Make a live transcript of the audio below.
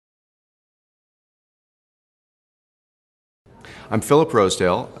I'm Philip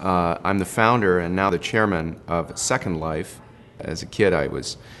Rosedale. I'm the founder and now the chairman of Second Life. As a kid, I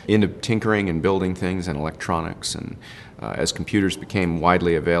was into tinkering and building things and electronics, and as computers became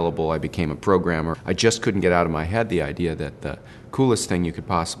widely available, I became a programmer. I just couldn't get out of my head the idea that the coolest thing you could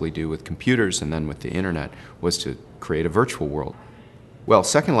possibly do with computers and then with the internet was to create a virtual world. Well,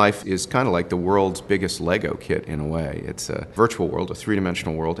 Second Life is kind of like the world's biggest Lego kit in a way. It's a virtual world, a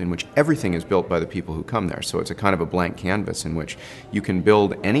three-dimensional world in which everything is built by the people who come there. So it's a kind of a blank canvas in which you can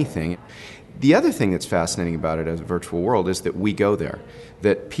build anything. The other thing that's fascinating about it as a virtual world is that we go there,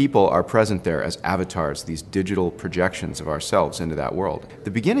 that people are present there as avatars, these digital projections of ourselves into that world.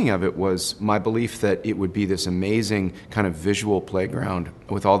 The beginning of it was my belief that it would be this amazing kind of visual playground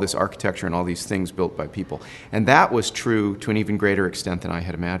with all this architecture and all these things built by people. And that was true to an even greater extent than I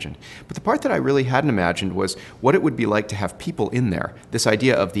had imagined. But the part that I really hadn't imagined was what it would be like to have people in there. This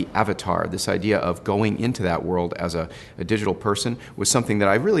idea of the avatar, this idea of going into that world as a digital person was something that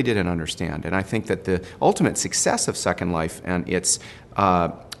I really didn't understand. And I think that the ultimate success of Second Life and its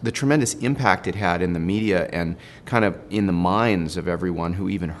the tremendous impact it had in the media and kind of in the minds of everyone who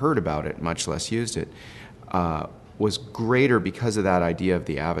even heard about it, much less used it, was greater because of that idea of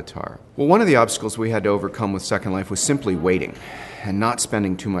the avatar. Well, one of the obstacles we had to overcome with Second Life was simply waiting and not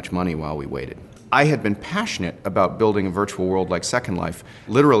spending too much money while we waited. I had been passionate about building a virtual world like Second Life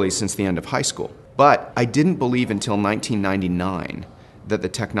literally since the end of high school, but I didn't believe until 1999 that the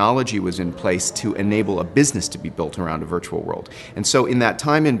technology was in place to enable a business to be built around a virtual world. And so in that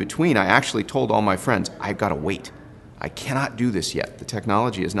time in between, I actually told all my friends, I've got to wait. I cannot do this yet. The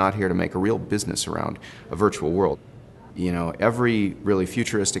technology is not here to make a real business around a virtual world. You know, every really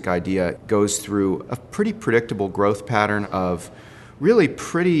futuristic idea goes through a pretty predictable growth pattern of really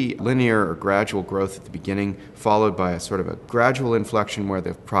pretty linear or gradual growth at the beginning, followed by a sort of a gradual inflection where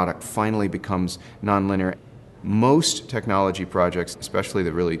the product finally becomes nonlinear. Most technology projects, especially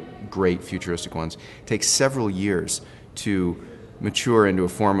the really great futuristic ones, take several years to mature into a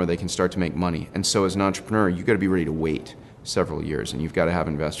form where they can start to make money. And so as an entrepreneur, you've got to be ready to wait several years, and you've got to have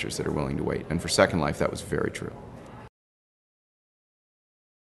investors that are willing to wait. And for Second Life, that was very true.